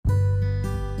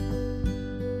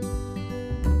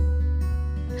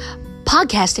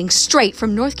Podcasting straight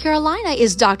from North Carolina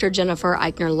is Dr. Jennifer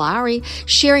Eichner Lowry,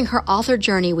 sharing her author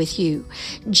journey with you.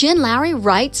 Jen Lowry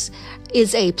Writes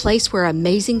is a place where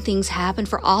amazing things happen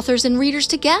for authors and readers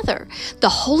together. The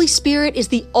Holy Spirit is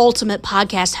the ultimate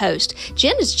podcast host.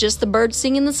 Jen is just the bird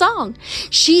singing the song.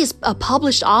 She is a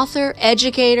published author,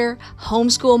 educator,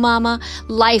 homeschool mama,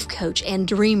 life coach, and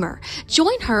dreamer.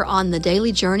 Join her on the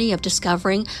daily journey of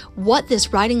discovering what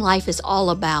this writing life is all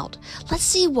about. Let's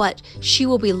see what she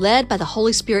will be led by the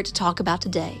Holy Spirit to talk about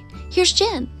today. Here's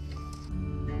Jen.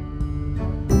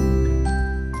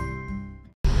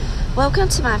 Welcome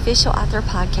to my official author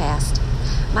podcast.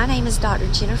 My name is Dr.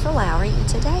 Jennifer Lowry, and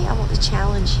today I want to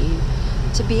challenge you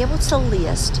to be able to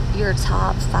list your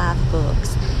top 5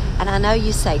 books. And I know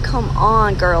you say, come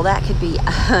on, girl, that could be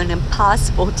an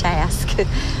impossible task.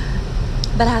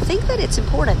 But I think that it's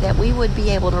important that we would be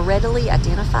able to readily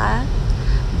identify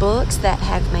books that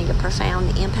have made a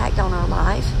profound impact on our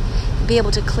life and be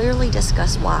able to clearly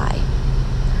discuss why.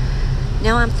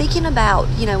 Now, I'm thinking about,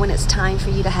 when it's time for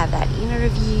you to have that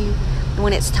interview,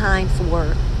 when it's time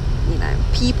for,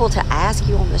 people to ask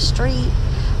you on the street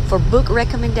for book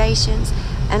recommendations.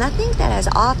 And I think that as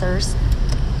authors,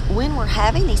 when we're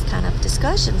having these kind of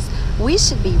discussions, we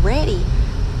should be ready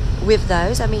with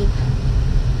those. I mean,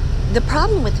 the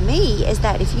problem with me is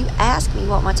that if you ask me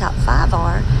what my top 5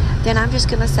 are, then I'm just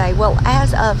going to say, well,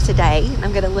 as of today, and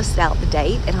I'm going to list out the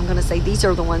date, and I'm going to say these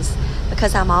are the ones,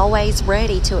 because I'm always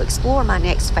ready to explore my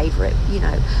next favorite,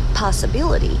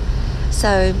 possibility.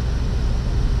 So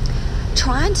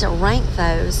trying to rank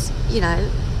those,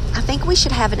 I think we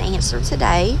should have an answer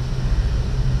today,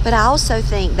 but I also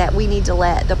think that we need to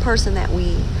let the person that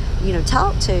we,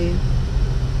 talk to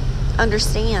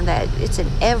understand that it's an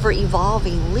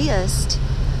ever-evolving list.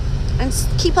 And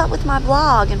keep up with my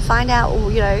blog and find out,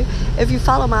 if you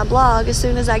follow my blog, as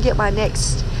soon as I get my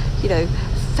next,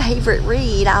 favorite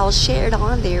read, I'll share it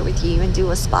on there with you and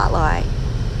do a spotlight.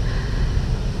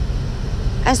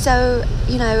 And so,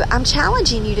 I'm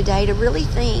challenging you today to really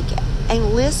think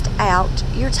and list out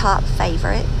your top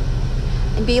favorite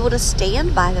and be able to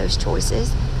stand by those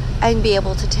choices and be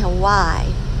able to tell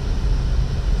why.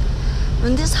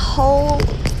 And this whole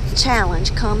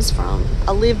challenge comes from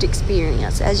a lived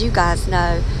experience. As you guys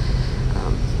know,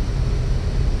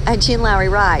 at Jen Lowry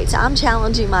Writes, I'm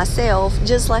challenging myself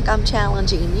just like I'm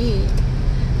challenging you,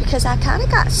 because I kind of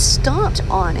got stumped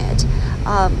on it,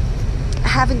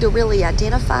 having to really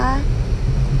identify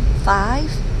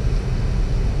 5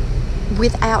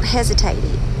 without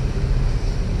hesitating.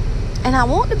 And I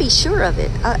want to be sure of it.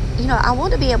 I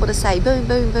want to be able to say boom,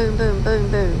 boom, boom, boom,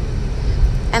 boom, boom.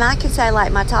 And I can say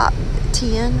like my top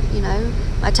 10,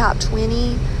 my top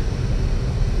 20.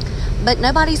 But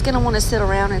nobody's going to want to sit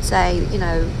around and say,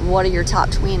 what are your top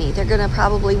 20? They're going to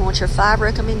probably want your 5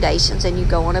 recommendations and you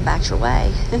go on about your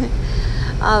way.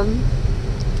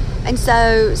 And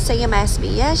so Sam asked me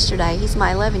yesterday, he's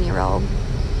my 11-year-old.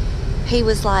 He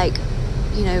was like,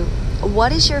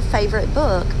 what is your favorite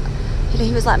book?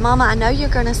 He was like, Mama, I know you're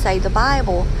going to say the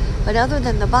Bible, but other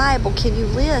than the Bible, can you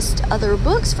list other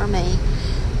books for me?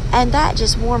 And that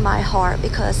just warmed my heart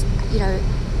because,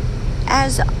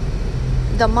 as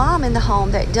the mom in the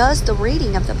home that does the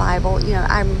reading of the Bible,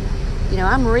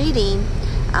 I'm reading,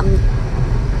 I'm,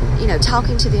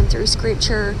 talking to them through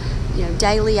Scripture.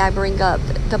 Daily I bring up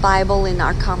the Bible in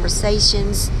our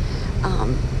conversations.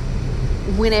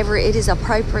 Whenever it is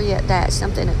appropriate that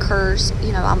something occurs,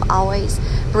 I'm always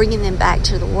bringing them back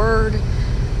to the Word.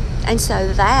 And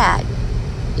so that,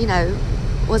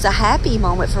 was a happy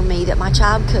moment for me that my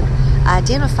child could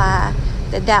identify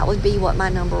that would be what my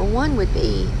number 1 would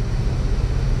be,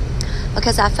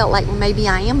 because I felt like maybe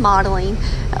I am modeling.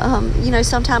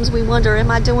 Sometimes we wonder, am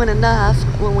I doing enough?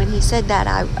 Well, when he said that,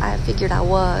 I figured I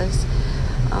was.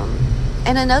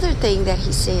 And another thing that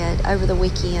he said over the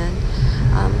weekend,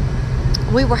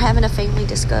 we were having a family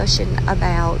discussion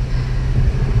about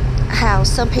how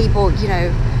some people,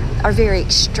 are very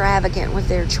extravagant with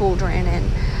their children,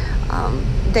 and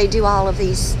they do all of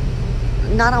these,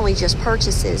 not only just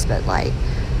purchases, but like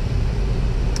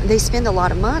they spend a lot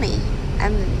of money.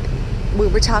 And we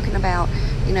were talking about,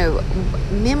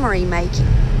 memory making.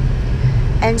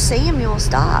 And Samuel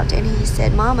stopped and he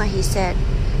said, Mama, he said,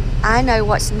 I know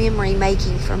what's memory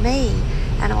making for me.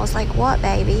 And I was like, what,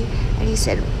 baby? And he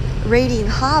said, reading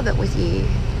Hobbit with you.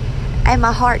 And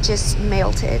my heart just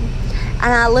melted.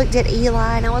 And I looked at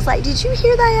Eli and I was like, did you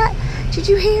hear that? Did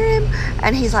you hear him?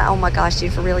 And he's like, oh my gosh,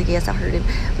 Jennifer, really? Yes, I heard him.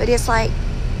 But it's like,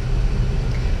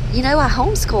 I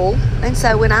homeschool. And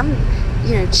so when I'm,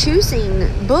 choosing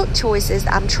book choices,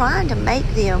 I'm trying to make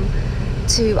them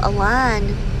to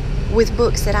align with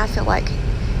books that I feel like,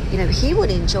 he would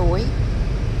enjoy.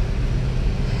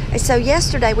 And so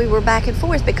yesterday we were back and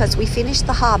forth because we finished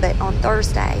The Hobbit on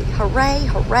Thursday. Hooray,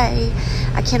 hooray.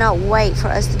 I cannot wait for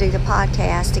us to do the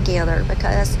podcast together,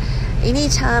 because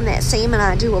anytime that Sam and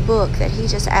I do a book that he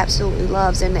just absolutely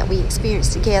loves and that we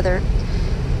experience together,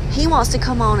 he wants to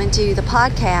come on and do the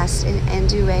podcast and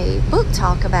do a book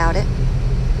talk about it.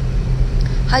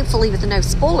 Hopefully with no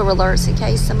spoiler alerts, in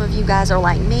case some of you guys are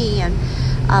like me and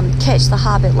catch The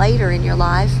Hobbit later in your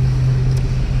life.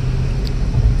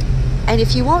 And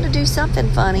if you want to do something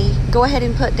funny, go ahead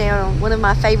and put down one of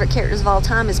my favorite characters of all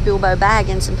time is Bilbo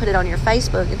Baggins and put it on your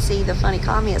Facebook and see the funny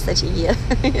comments that you get.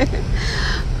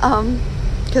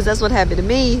 Because that's what happened to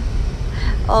me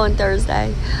on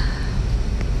Thursday.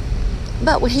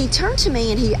 But when he turned to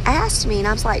me and he asked me, and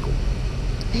I was like,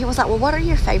 he was like, well, what are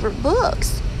your favorite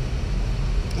books?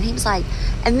 And he was like,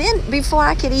 and then before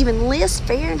I could even list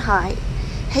Fahrenheit,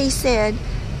 he said,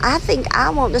 I think I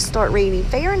want to start reading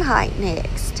Fahrenheit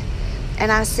next.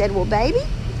 And I said, well, baby,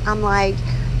 I'm like,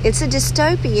 it's a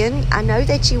dystopian. I know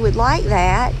that you would like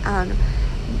that.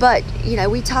 But, you know,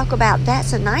 we talk about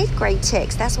that's a 9th grade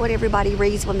text. That's what everybody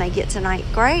reads when they get to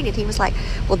 9th grade. And he was like,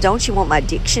 well, don't you want my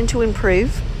diction to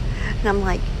improve? And I'm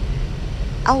like,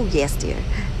 oh, yes, dear.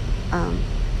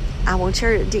 I want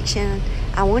your diction.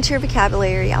 I want your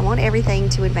vocabulary. I want everything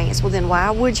to advance. Well, then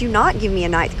why would you not give me a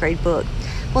 9th grade book?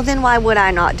 Well, then why would I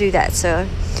not do that, sir?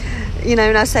 You know,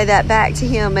 and I say that back to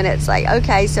him, and it's like,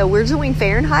 okay, so we're doing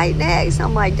Fahrenheit next.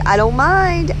 I'm like, I don't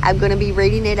mind. I'm going to be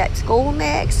reading it at school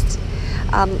next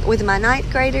with my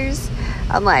 9th graders.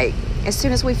 I'm like, as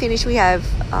soon as we finish, we have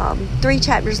 3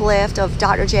 chapters left of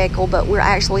Dr. Jekyll, but we're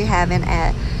actually having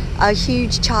a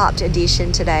huge chopped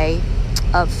edition today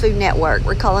of Food Network.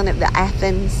 We're calling it the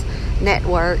Athens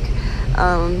Network.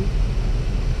 And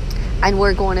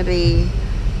we're going to be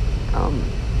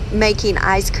making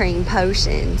ice cream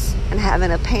potions and having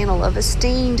a panel of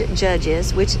esteemed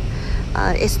judges, which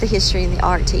it's the history and the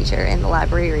art teacher and the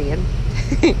librarian.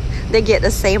 They get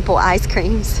to sample ice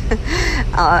creams,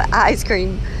 ice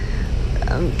cream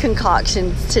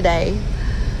concoctions today.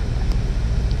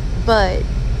 But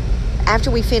after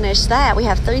we finish that, we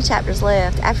have 3 chapters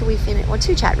left. After we finish,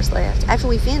 2 chapters left. After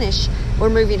we finish, we're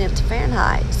moving into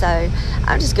Fahrenheit. So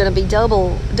I'm just going to be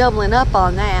doubling up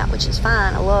on that, which is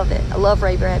fine. I love it. I love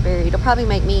Ray Bradbury. It'll probably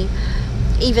make me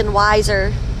even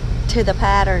wiser to the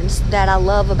patterns that I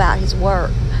love about his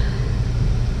work.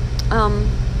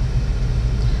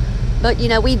 But, you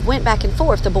know, we went back and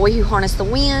forth. The Boy Who Harnessed the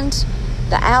Wind,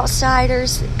 The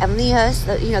Outsiders, and this,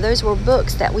 you know, those were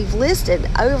books that we've listed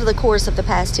over the course of the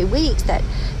past 2 weeks that,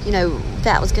 you know,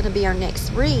 that was going to be our next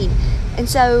read. And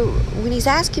so when he's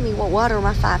asking me, well, what are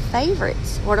my 5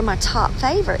 favorites? What are my top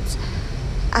favorites?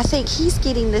 I think he's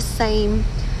getting the same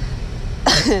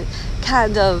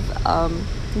kind of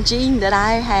gene that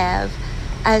I have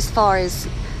as far as,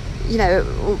 you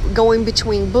know, going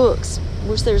between books,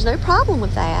 which there's no problem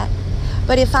with that.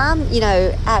 But if I'm, you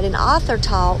know, at an author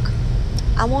talk,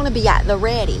 I want to be at the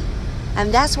ready.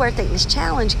 And that's where I think this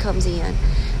challenge comes in.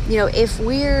 You know, if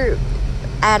we're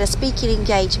at a speaking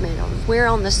engagement, or if we're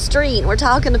on the street and we're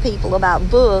talking to people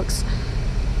about books,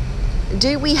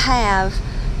 do we have,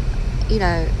 you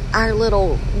know, our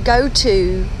little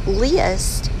go-to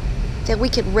list that we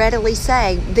could readily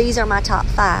say, these are my top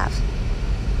 5?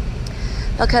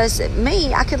 Because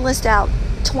me, I could list out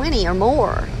 20 or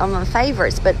more of my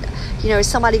favorites, but, you know, is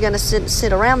somebody going to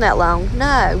sit around that long?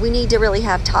 No, we need to really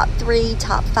have top 3,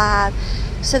 top 5.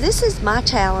 So this is my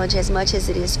challenge as much as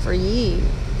it is for you.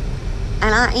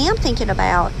 And I am thinking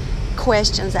about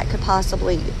questions that could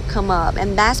possibly come up.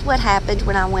 And that's what happened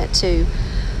when I went to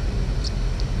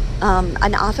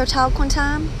an author talk one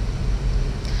time.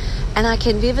 And I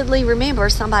can vividly remember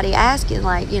somebody asking,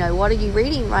 like, you know, what are you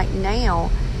reading right now?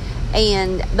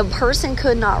 And the person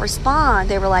could not respond.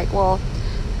 They were like, well,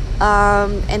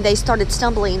 and they started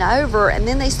stumbling over, and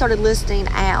then they started listing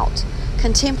out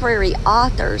contemporary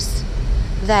authors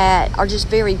that are just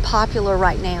very popular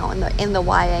right now in the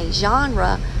YA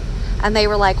genre. And they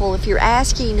were like, well, if you're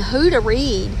asking who to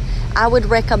read, I would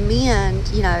recommend,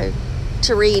 you know,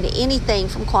 to read anything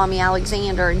from Kwame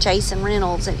Alexander and Jason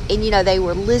Reynolds, and you know, they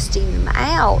were listing them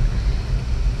out,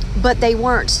 but they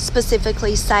weren't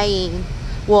specifically saying,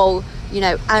 well, you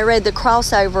know, I read the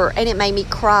crossover and it made me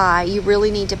cry. You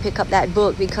really need to pick up that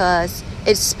book because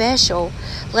it's special.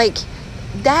 Like,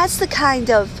 that's the kind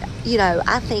of, you know,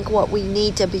 I think what we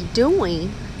need to be doing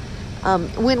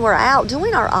when we're out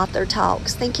doing our author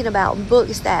talks, thinking about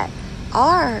books that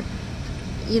are,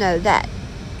 you know, that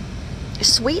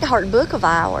sweetheart book of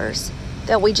ours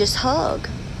that we just hug.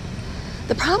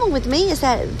 The problem with me is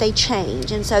that they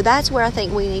change, and so that's where I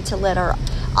think we need to let our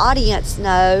audience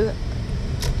know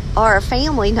our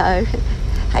family know,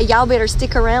 hey, y'all better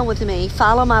stick around with me.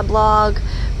 Follow my blog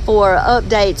for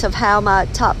updates of how my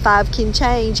top 5 can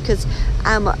change, because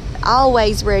I'm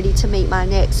always ready to meet my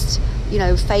next,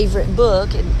 favorite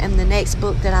book and the next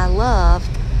book that I love.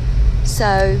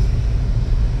 So,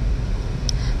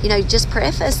 just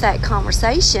preface that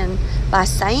conversation by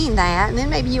saying that, and then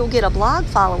maybe you'll get a blog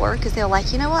follower because they're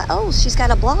like, you know what? Oh, she's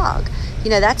got a blog.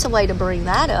 That's a way to bring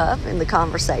that up in the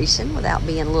conversation without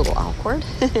being a little awkward.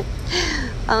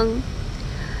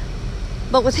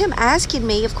 But with him asking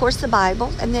me, of course, the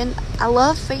Bible, and then I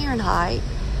love Fahrenheit.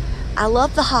 I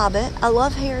love The Hobbit. I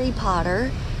love Harry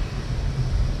Potter.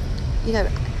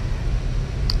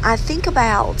 I think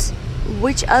about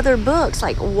which other books,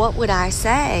 like what would I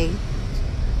say?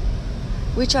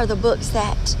 Which are the books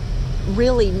that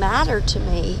really matter to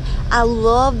me? I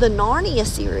love the Narnia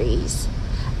series,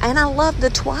 and I love the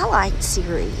Twilight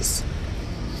series.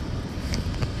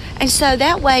 And so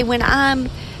that way, when I'm,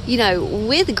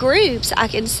 with groups, I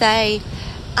can say,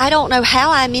 I don't know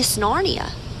how I missed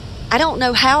Narnia. I don't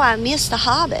know how I missed The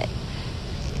Hobbit.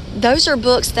 Those are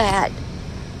books that,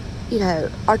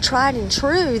 are tried and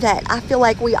true that I feel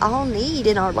like we all need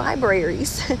in our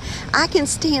libraries. I can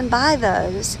stand by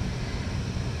those.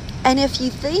 And if you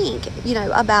think,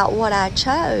 about what I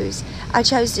chose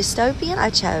dystopian, I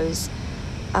chose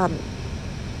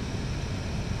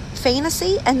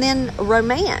fantasy, and then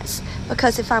romance.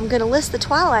 Because if I'm going to list the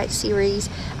Twilight series,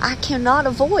 I cannot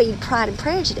avoid Pride and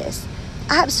Prejudice.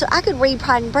 I could read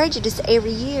Pride and Prejudice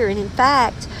every year, and in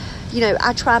fact,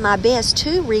 I try my best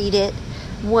to read it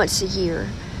once a year.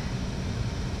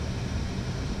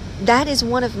 That is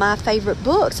one of my favorite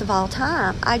books of all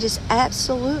time. I just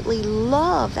absolutely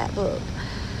love that book.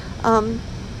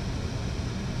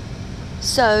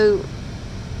 So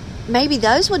maybe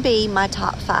those would be my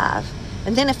top 5.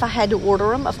 And then if I had to order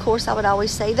them, of course, I would always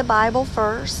say the Bible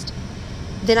first.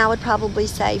 Then I would probably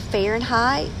say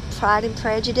Fahrenheit, Pride and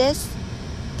Prejudice,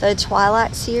 the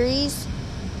Twilight series,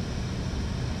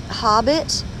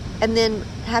 Hobbit, and then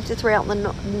have to throw out the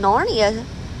Narnia,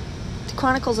 the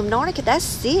Chronicles of Narnia. That's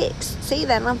 6. See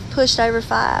that? I'm pushed over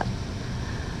 5.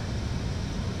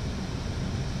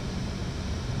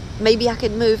 Maybe I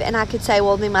could move and I could say,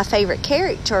 well, then my favorite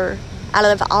character out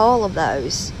of all of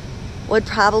those would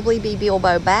probably be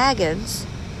Bilbo Baggins.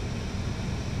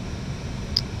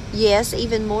 Yes,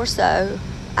 even more so,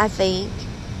 I think,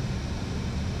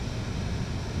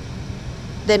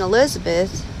 than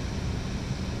Elizabeth.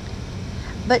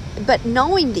 But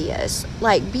knowing this,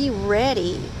 like, be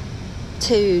ready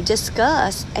to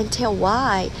discuss and tell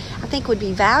why, I think would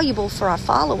be valuable for our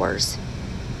followers.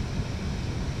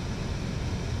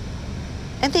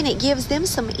 And then it gives them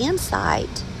some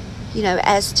insight,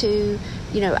 as to,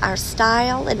 our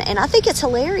style. And I think it's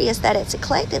hilarious that it's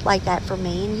eclectic like that for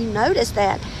me. And you notice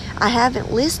that I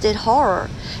haven't listed horror.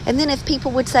 And then if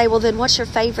people would say, well, then what's your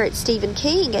favorite Stephen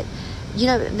King?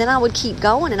 Then I would keep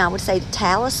going and I would say The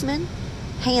Talisman,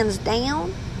 hands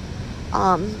down.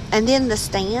 And then The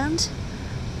Stand.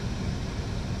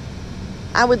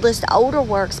 I would list older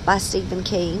works by Stephen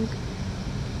King.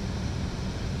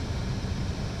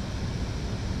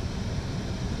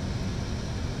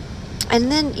 And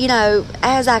then,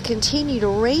 as I continue to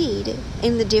read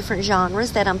in the different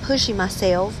genres that I'm pushing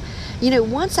myself,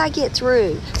 once I get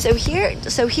through, so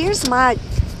here's my,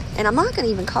 and I'm not going to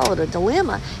even call it a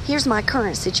dilemma, here's my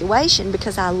current situation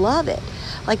because I love it.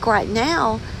 Like right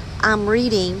now, I'm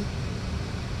reading,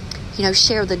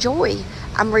 Share the Joy.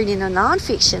 I'm reading a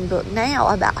nonfiction book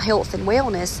now about health and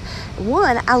wellness.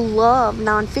 I love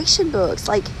nonfiction books.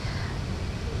 Like,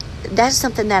 that's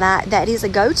something that is a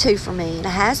go-to for me, and it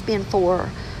has been for,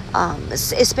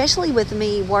 especially with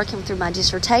me working through my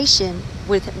dissertation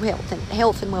with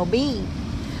health and well-being.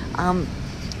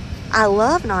 I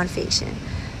love nonfiction.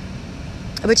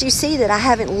 But you see that I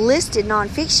haven't listed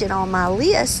nonfiction on my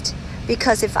list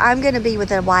because if I'm going to be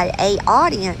with a YA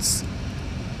audience,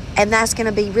 and that's going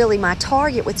to be really my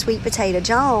target with Sweet Potato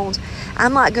Jones,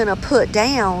 I'm not going to put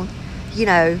down,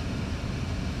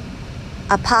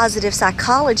 a positive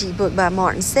psychology book by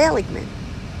Martin Seligman.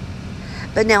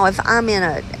 But now if I'm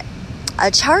in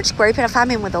a church group, and if I'm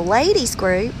in with a ladies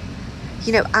group,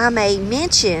 I may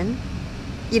mention,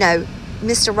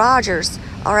 Mr. Rogers,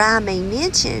 or I may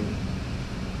mention,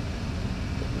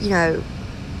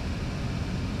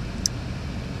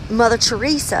 Mother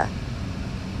Teresa,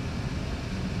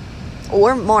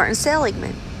 or Martin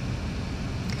Seligman.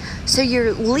 So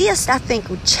your list, I think,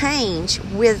 would change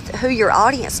with who your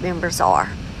audience members are.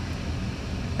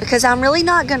 Because I'm really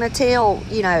not going to tell,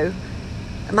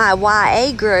 my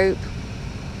YA group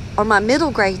or my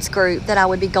middle grades group that I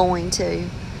would be going to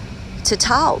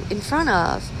talk in front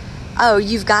of. oh,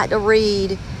 you've got to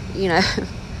read,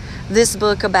 this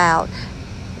book about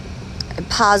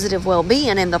positive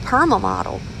well-being and the PERMA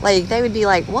model. Like, they would be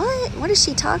like, what is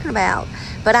she talking about?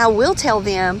 But I will tell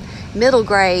them, middle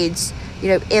grades,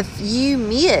 if you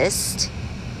missed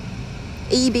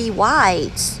E.B.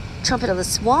 White's Trumpet of the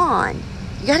Swan,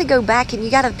 you got to go back and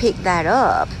you got to pick that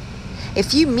up.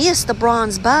 If you missed The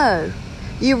Bronze Bow,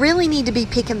 you really need to be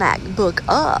picking that book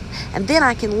up. And then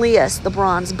I can list The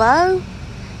Bronze Bow,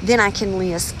 then I can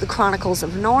list The Chronicles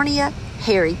of Narnia,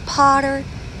 Harry Potter,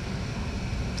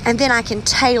 and then I can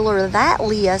tailor that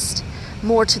list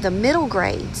more to the middle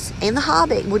grades. And The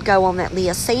Hobbit would go on that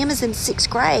list. Sam is in 6th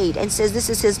grade and says this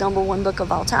is his number 1 book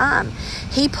of all time.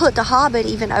 He put The Hobbit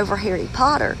even over Harry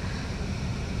Potter.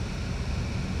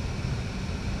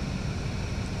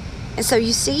 And so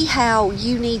you see how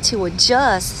you need to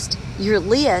adjust your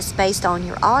list based on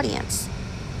your audience.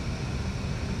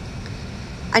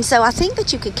 And so I think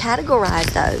that you could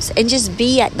categorize those and just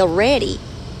be at the ready.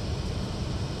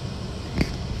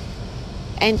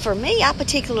 And for me,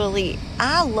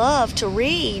 I love to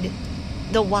read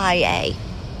the YA.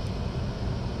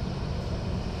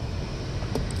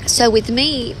 So with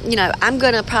me, I'm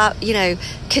going to,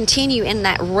 continue in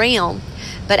that realm.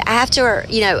 But after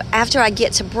I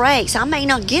get to breaks, I may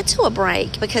not get to a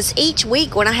break, because each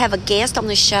week when I have a guest on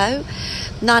the show,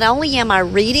 not only am I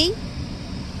reading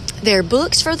their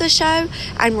books for the show,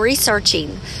 I'm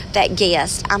researching that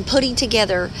guest. I'm putting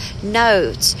together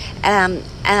notes, and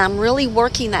I'm really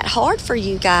working that hard for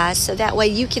you guys, so that way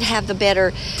you can have the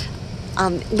better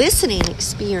listening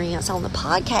experience on the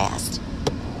podcast.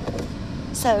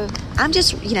 So I'm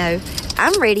just,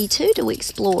 I'm ready to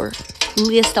explore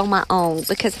list on my own,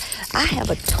 because I have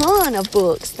a ton of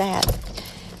books that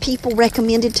people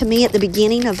recommended to me at the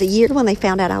beginning of the year when they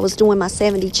found out I was doing my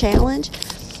 70 challenge.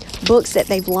 Books that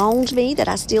they've loaned me that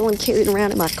I still am carrying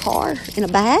around in my car in a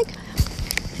bag.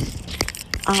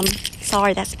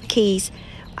 Sorry, that's my keys.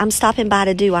 I'm stopping by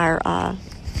to do our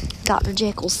Dr.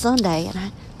 Jekyll Sunday,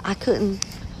 and I couldn't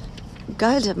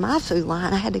go to my Food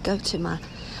Line. I had to go to my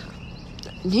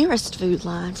nearest Food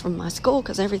Line from my school,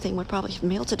 because everything would probably have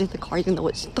melted in the car, even though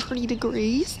it's 30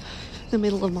 degrees in the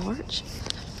middle of March.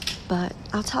 But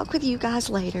I'll talk with you guys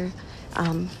later.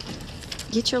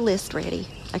 Get your list ready.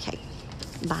 Okay,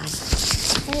 bye.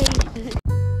 Hey.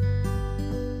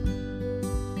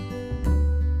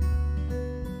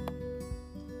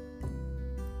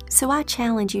 So I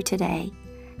challenge you today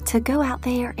to go out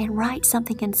there and write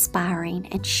something inspiring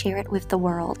and share it with the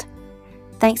world.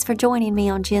 Thanks for joining me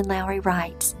on Jen Lowry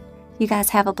Writes. You guys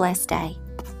have a blessed day.